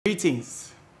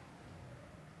Greetings.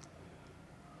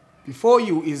 Before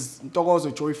you is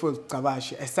Ntokozo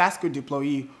GCABASHE, a SASCO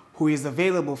deployee who is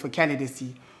available for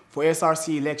candidacy for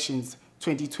SRC elections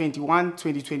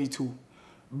 2021-2022.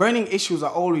 Burning issues are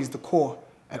always the core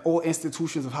at all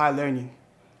institutions of higher learning.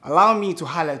 Allow me to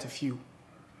highlight a few.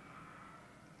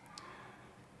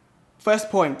 First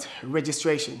point,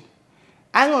 registration.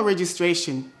 Annual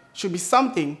registration should be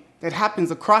something that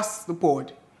happens across the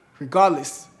board,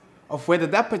 regardless of whether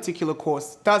that particular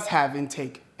course does have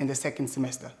intake in the second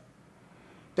semester.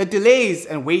 The delays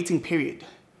and waiting period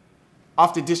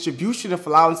after distribution of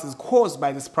allowances caused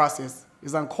by this process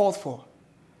is uncalled for.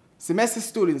 Semester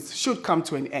students should come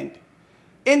to an end.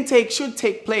 Intake should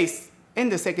take place in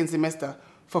the second semester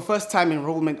for first-time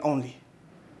enrollment only.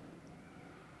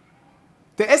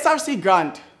 The SRC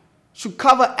grant should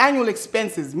cover annual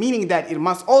expenses, meaning that it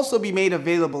must also be made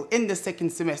available in the second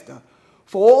semester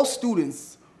for all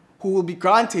students who will be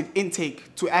granted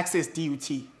intake to access DUT.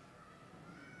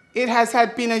 It has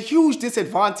been a huge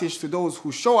disadvantage to those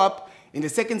who show up in the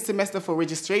second semester for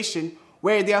registration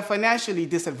where they are financially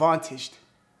disadvantaged.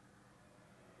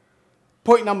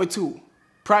 Point number 2,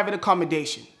 private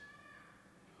accommodation.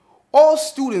 All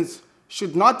students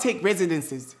should not take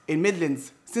residences in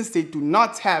Midlands since they do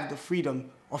not have the freedom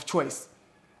of choice.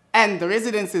 And the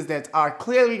residences that are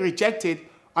clearly rejected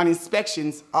on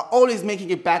inspections are always making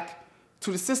it back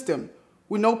to the system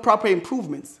with no proper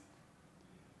improvements.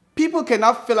 People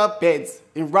cannot fill up beds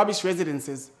in rubbish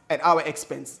residences at our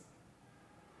expense.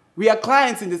 We are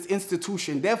clients in this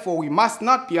institution, therefore we must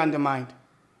not be undermined.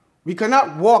 We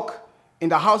cannot walk in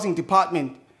the housing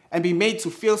department and be made to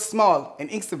feel small and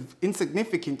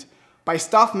insignificant by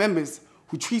staff members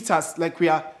who treat us like we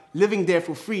are living there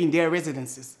for free in their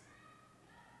residences.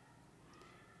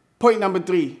 Point number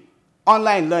 3,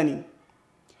 online learning.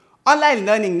 Online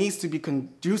learning needs to be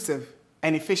conducive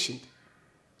and efficient.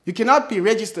 You cannot be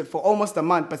registered for almost a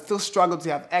month but still struggle to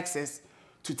have access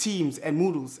to Teams and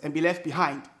Moodles and be left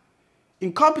behind.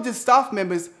 Incompetent staff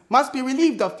members must be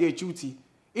relieved of their duty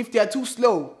if they are too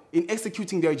slow in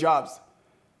executing their jobs.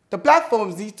 The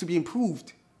platforms need to be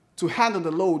improved to handle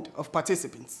the load of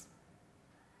participants.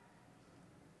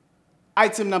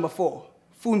 Item number 4,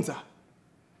 Funza.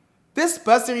 This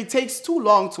bursary takes too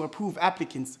long to approve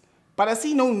applicants, but I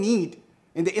see no need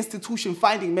in the institution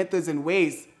finding methods and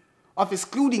ways of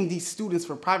excluding these students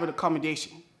from private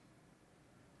accommodation.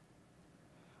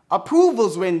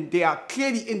 Approvals when they are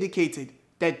clearly indicated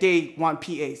that they want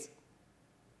PAs.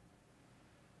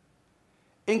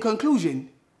 In conclusion,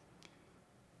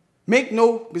 make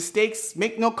no mistakes,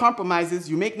 make no compromises,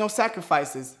 you make no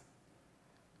sacrifices.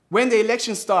 When the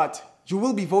elections start, you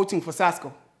will be voting for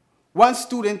SASCO. 1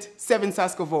 student, 7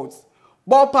 SASCO votes.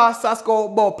 Bopa,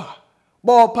 SASCO, Bopa.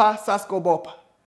 Bopa, SASCO, Bopa.